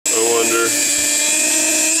cylinder.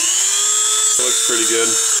 It looks pretty good.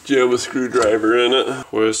 Jam a screwdriver in it.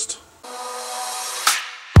 Twist.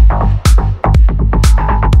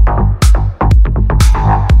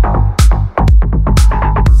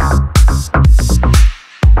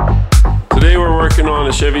 Today we're working on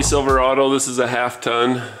a Chevy Silverado. This is a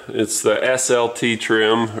half-ton. It's the SLT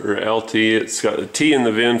trim, or LT. It's got a T in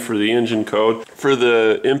the VIN for the engine code. For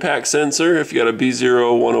the impact sensor, if you got a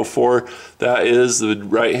B0104, that is the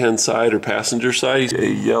right-hand side or passenger side. A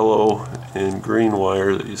yellow and green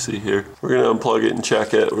wire that you see here. We're gonna unplug it and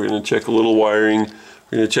check it. We're gonna check a little wiring.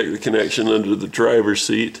 We're gonna check the connection under the driver's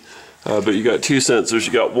seat. But you got two sensors.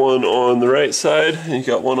 You got one on the right side and you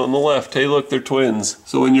got one on the left. Hey, look, they're twins.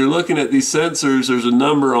 So when you're looking at these sensors, there's a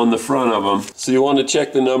number on the front of them. So you want to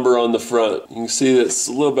check the number on the front. You can see that it's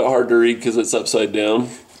a little bit hard to read because it's upside down.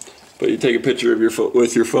 But you take a picture of your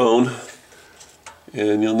with your phone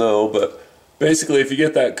and you'll know. But basically, if you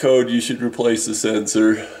get that code, you should replace the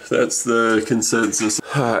sensor. That's the consensus.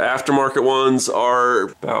 Aftermarket ones are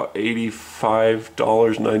about $85,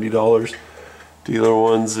 $90. Dealer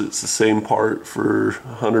ones, it's the same part for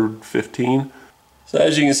 $115. So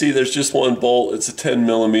as you can see, there's just one bolt. It's a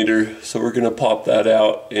 10mm, so we're gonna pop that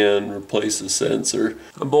out and replace the sensor.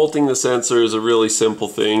 Bolting the sensor is a really simple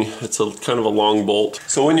thing. It's a kind of a long bolt.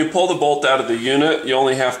 So when you pull the bolt out of the unit, you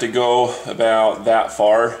only have to go about that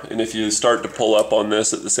far. And if you start to pull up on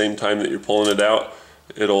this at the same time that you're pulling it out,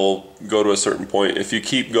 it'll go to a certain point. If you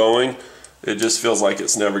keep going, it just feels like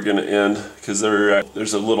it's never going to end because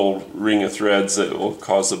there's a little ring of threads that will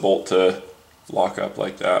cause the bolt to lock up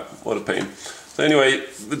like that. What a pain. So anyway,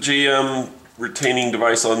 the GM retaining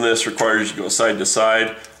device on this requires you to go side to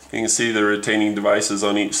side. You can see the retaining devices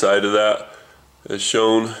on each side of that as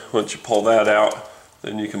shown. Once you pull that out,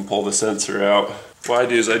 then you can pull the sensor out. What I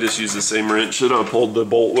do is I just use the same wrench that I pulled the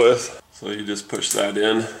bolt with. So you just push that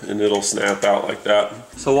in and it'll snap out like that.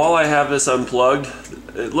 So while I have this unplugged,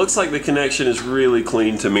 it looks like the connection is really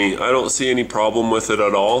clean to me. I don't see any problem with it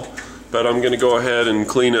at all, but I'm gonna go ahead and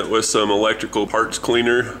clean it with some electrical parts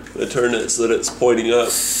cleaner. I turn it so that it's pointing up.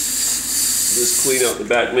 Just clean out the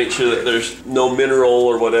back, make sure that there's no mineral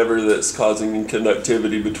or whatever that's causing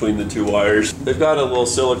conductivity between the two wires. They've got a little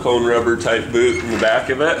silicone rubber type boot in the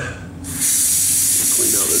back of it.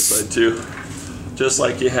 Clean out this side too. Just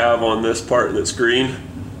like you have on this part that's green,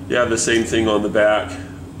 you have the same thing on the back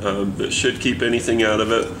that should keep anything out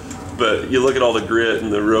of it. But you look at all the grit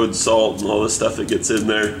and the road salt and all the stuff that gets in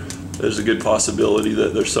there, there's a good possibility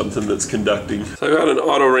that there's something that's conducting. So I got an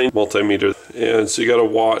auto range multimeter, and so you got a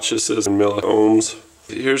watch that says milliohms.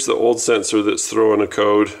 Here's the old sensor that's throwing a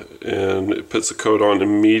code, and it puts a code on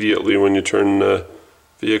immediately when you turn the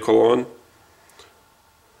vehicle on.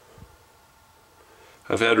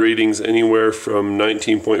 I've had readings anywhere from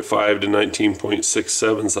 19.5 to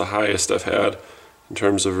 19.67 is the highest I've had in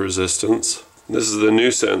terms of resistance. This is the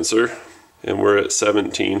new sensor and we're at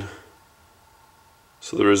 17.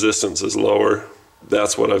 So the resistance is lower.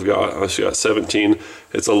 That's what I've got. I've got 17.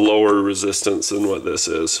 It's a lower resistance than what this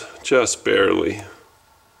is, just barely.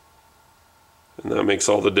 And that makes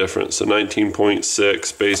all the difference. So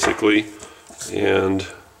 19.6 basically and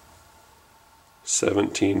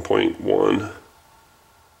 17.1.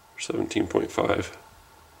 17.5.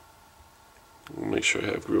 Make sure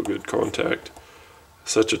I have real good contact.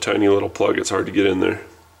 Such a tiny little plug, it's hard to get in there.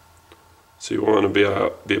 So you want to be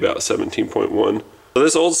about 17.1. So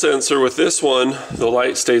this old sensor, with this one, the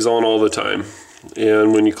light stays on all the time.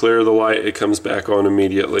 And when you clear the light, it comes back on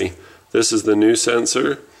immediately. This is the new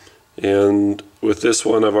sensor. And with this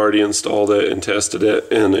one, I've already installed it and tested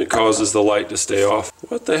it, and it causes the light to stay off.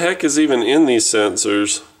 What the heck is even in these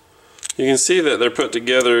sensors? You can see that they're put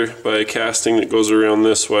together by a casting that goes around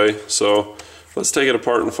this way. So let's take it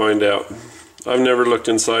apart and find out. I've never looked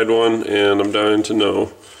inside one and I'm dying to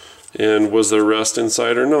know. And was there rust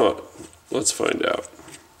inside or not? Let's find out.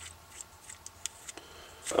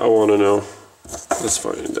 I want to know. Let's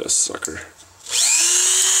find this sucker.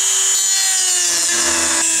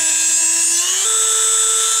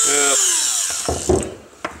 Yeah.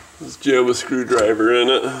 Let's jam a screwdriver in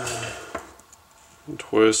it and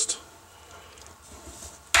twist.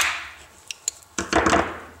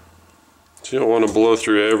 You don't want to blow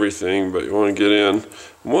through everything, but you want to get in.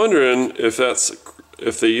 I'm wondering if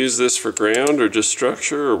they use this for ground or just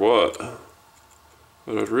structure or what.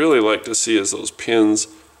 What I'd really like to see is those pins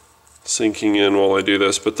sinking in while I do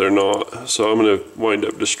this, but they're not. So I'm going to wind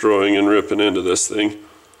up destroying and ripping into this thing.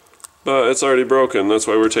 But it's already broken, that's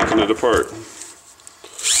why we're taking it apart.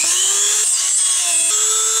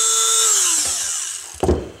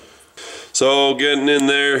 So getting in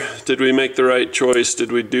there, did we make the right choice?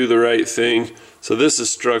 Did we do the right thing? So this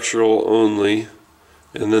is structural only,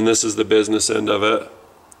 and then this is the business end of it.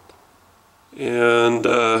 And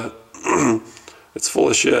it's full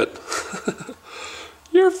of shit.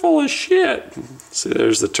 You're full of shit. See,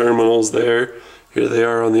 there's the terminals there. Here they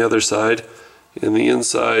are on the other side. And the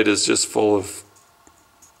inside is just full of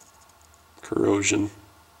corrosion.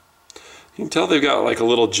 You can tell they've got like a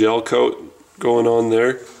little gel coat going on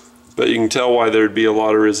there, but you can tell why there'd be a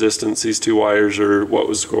lot of resistance, these two wires, or what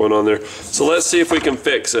was going on there. So let's see if we can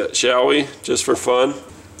fix it, shall we? Just for fun.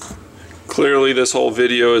 Clearly this whole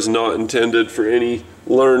video is not intended for any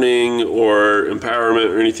learning or empowerment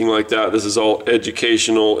or anything like that. This is all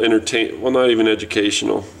educational, well, not even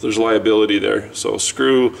educational. There's liability there. So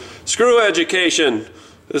screw education.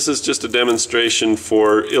 This is just a demonstration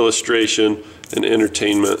for illustration and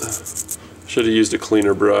entertainment. Should have used a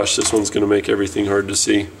cleaner brush. This one's going to make everything hard to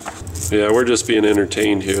see. Yeah, we're just being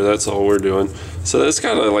entertained here. That's all we're doing. So that's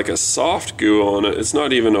got like a soft goo on it. It's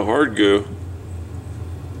not even a hard goo.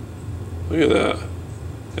 Look at that.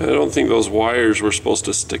 And I don't think those wires were supposed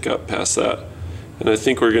to stick up past that. And I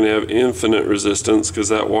think we're going to have infinite resistance because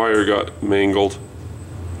that wire got mangled.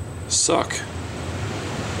 Suck.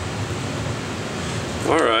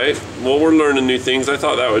 Alright, well, we're learning new things. I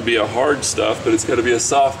thought that would be a hard stuff, but it's got to be a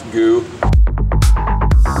soft goo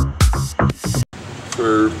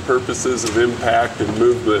for purposes of impact and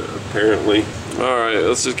movement, apparently. Alright,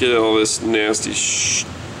 let's just get all this nasty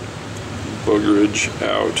boogerage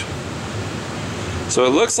out. So it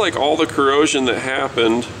looks like all the corrosion that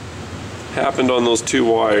happened on those two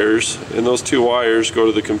wires, and those two wires go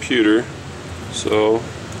to the computer. So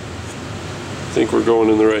I think we're going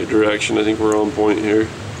in the right direction. I think we're on point here.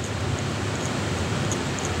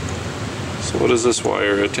 So what does this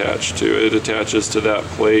wire attach to? It attaches to that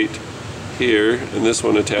plate here, and this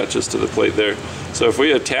one attaches to the plate there. So if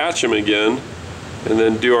we attach them again and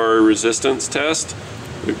then do our resistance test,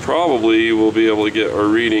 we probably will be able to get our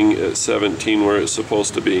reading at 17 where it's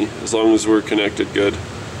supposed to be, as long as we're connected good.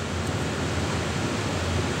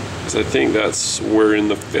 Because I think that's wherein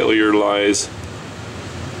the failure lies.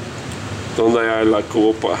 Donde hay la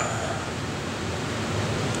culpa?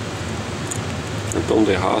 Or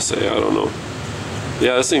donde hace, I don't know.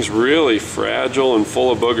 Yeah, this thing's really fragile and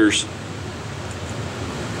full of boogers.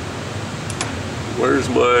 Where's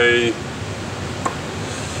my...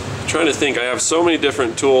 I'm trying to think. I have so many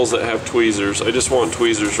different tools that have tweezers. I just want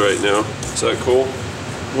tweezers right now. Is that cool?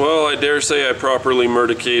 Well, I dare say I properly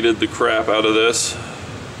murdicated the crap out of this.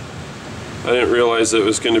 I didn't realize it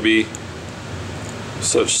was going to be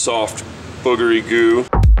such soft boogery goo.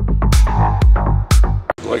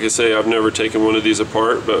 Like I say, I've never taken one of these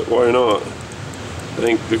apart, but why not? I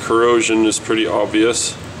think the corrosion is pretty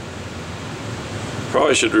obvious.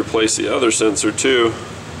 Probably should replace the other sensor too.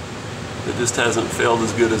 It just hasn't failed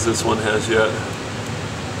as good as this one has yet.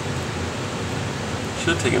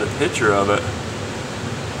 Should have taken a picture of it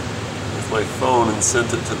with my phone and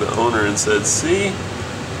sent it to the owner and said, see,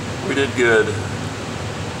 we did good.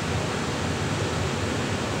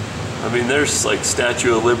 I mean, there's like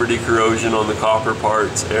Statue of Liberty corrosion on the copper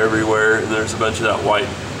parts everywhere, and there's a bunch of that white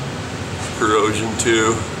corrosion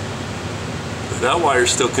too. But that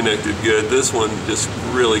wire's still connected good. This one just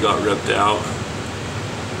really got ripped out.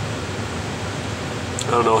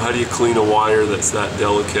 I don't know, how do you clean a wire that's that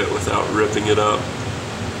delicate without ripping it up?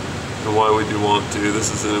 And why would you want to?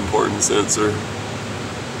 This is an important sensor.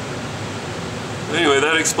 Anyway,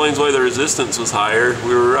 that explains why the resistance was higher.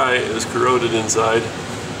 We were right, it was corroded inside.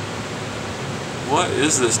 What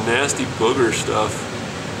is this nasty booger stuff?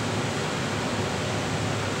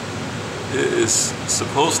 It is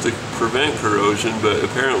supposed to prevent corrosion, but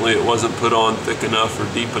apparently it wasn't put on thick enough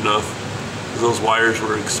or deep enough because those wires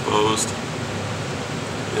were exposed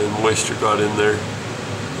and moisture got in there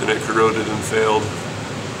and it corroded and failed.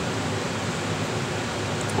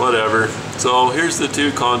 Whatever. So here's the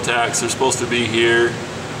two contacts. They're supposed to be here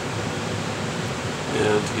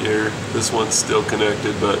and here. This one's still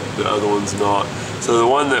connected, but the other one's not. So the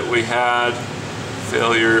one that we had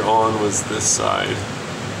failure on was this side.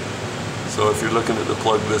 So if you're looking at the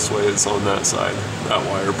plug this way, it's on that side. That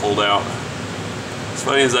wire pulled out. It's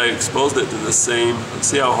funny, as I exposed it to the same, let's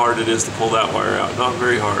see how hard it is to pull that wire out. Not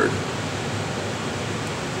very hard.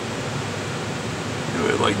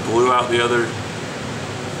 It like blew out the other.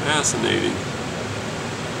 Fascinating.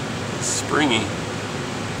 It's springy.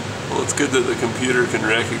 Well, it's good that the computer can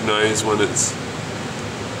recognize when it's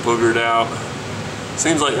boogered out.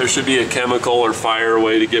 Seems like there should be a chemical or fire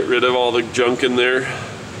way to get rid of all the junk in there.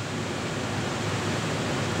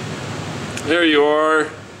 There you are.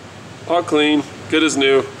 All clean. Good as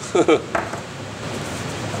new.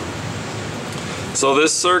 So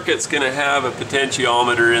this circuit's going to have a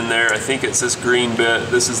potentiometer in there. I think it's this green bit.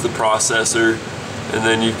 This is the processor. And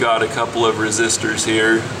then you've got a couple of resistors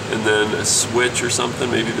here, and then a switch or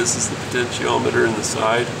something. Maybe this is the potentiometer in the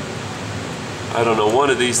side. I don't know. One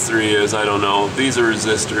of these three is, I don't know. These are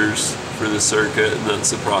resistors for the circuit, and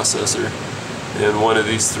that's the processor. And one of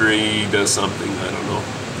these three does something, I don't know.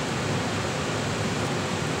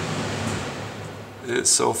 It's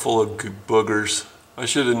so full of boogers. I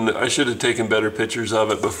should have taken better pictures of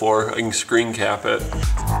it before. I can screen cap it.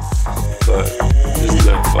 But isn't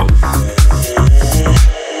that fun?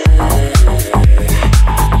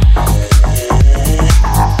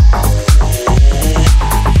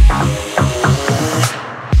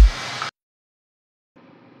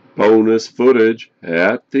 Bonus footage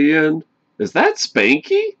at the end. Is that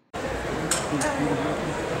Spanky?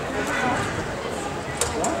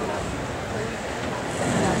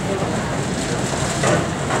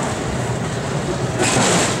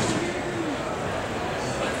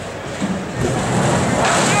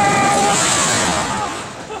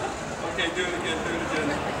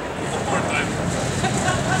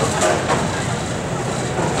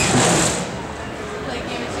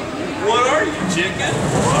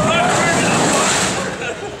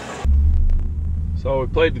 So we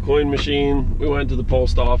played the coin machine, we went to the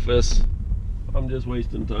post office. I'm just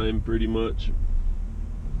wasting time pretty much.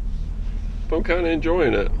 But I'm kind of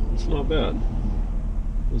enjoying it. It's not bad.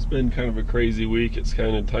 It's been kind of a crazy week. It's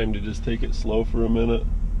kind of time to just take it slow for a minute.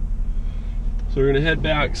 So we're gonna head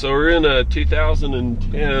back. So we're in a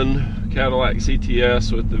 2010 Cadillac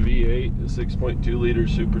CTS with the V8, the 6.2 liter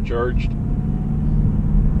supercharged.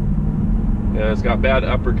 And it's got bad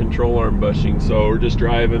upper control arm bushing, so we're just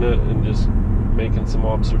driving it and just making some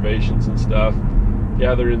observations and stuff,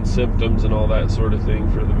 gathering symptoms and all that sort of thing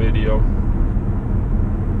for the video.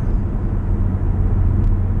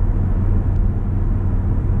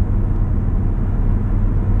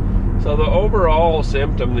 So the overall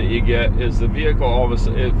symptom that you get is the vehicle all of a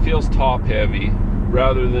sudden, it feels top heavy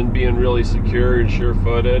rather than being really secure and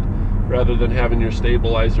sure-footed, rather than having your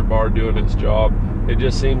stabilizer bar doing its job. It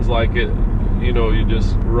just seems like it, you know, you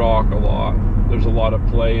just rock a lot. There's a lot of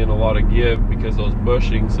play and a lot of give because those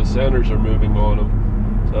bushings, the centers are moving on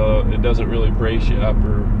them. So it doesn't really brace you up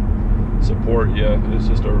or support you. It's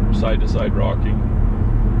just a side-to-side rocking.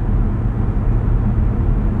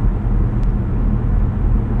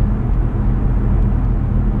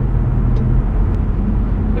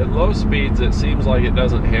 At low speeds, it seems like it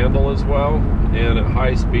doesn't handle as well, and at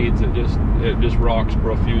high speeds, it just rocks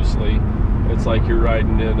profusely. It's like you're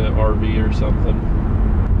riding in an RV or something.